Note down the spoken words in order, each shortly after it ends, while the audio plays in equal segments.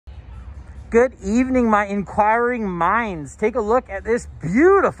Good evening, my inquiring minds. Take a look at this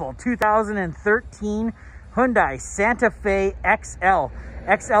beautiful 2013 Hyundai Santa Fe XL.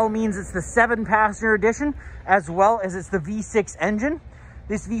 XL means it's the 7-passenger edition, as well as it's the V6 engine.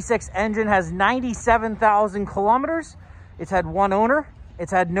 This V6 engine has 97,000 kilometers. It's had one owner.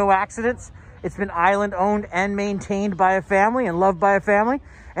 It's had no accidents. It's been island owned and maintained by a family and loved by a family.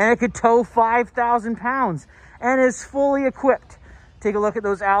 And it could tow 5,000 pounds and is fully equipped. Take a look at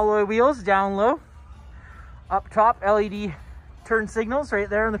those alloy wheels down low. Up top, LED turn signals right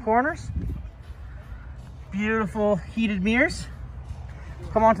there in the corners. Beautiful heated mirrors.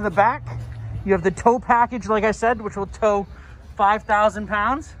 Come on to the back. You have the tow package, like I said, which will tow 5,000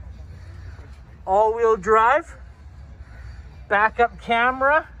 pounds. All-wheel drive. Backup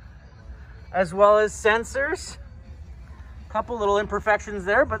camera, as well as sensors. Couple little imperfections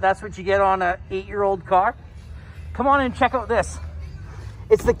there, but that's what you get on an 8-year-old car. Come on and check out this.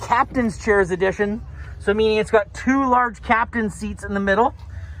 It's the captain's chairs edition. So meaning it's got 2 large captain seats in the middle,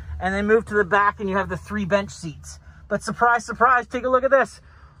 and then move to the back and you have the 3 bench seats. But surprise, surprise, take a look at this.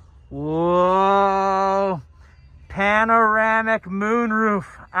 Whoa, panoramic moonroof.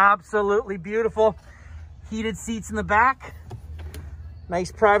 Absolutely beautiful. Heated seats in the back.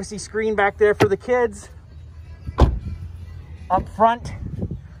 Nice privacy screen back there for the kids. Up front,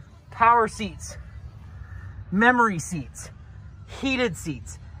 power seats, memory seats, heated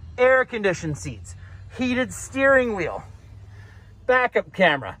seats, air-conditioned seats, heated steering wheel, backup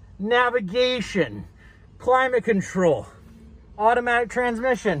camera, navigation, climate control, automatic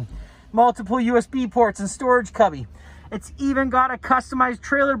transmission, multiple USB ports and storage cubby. It's even got a customized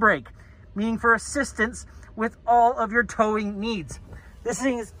trailer brake, meaning for assistance with all of your towing needs. This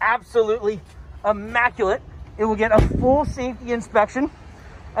thing is absolutely immaculate. It will get a full safety inspection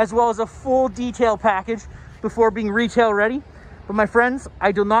as well as a full detail package before being retail ready. But my friends,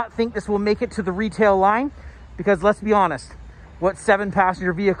 I do not think this will make it to the retail line because let's be honest, what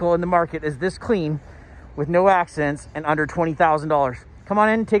 7-passenger vehicle in the market is this clean with no accidents and under $20,000? Come on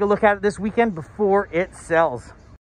in, take a look at it this weekend before it sells.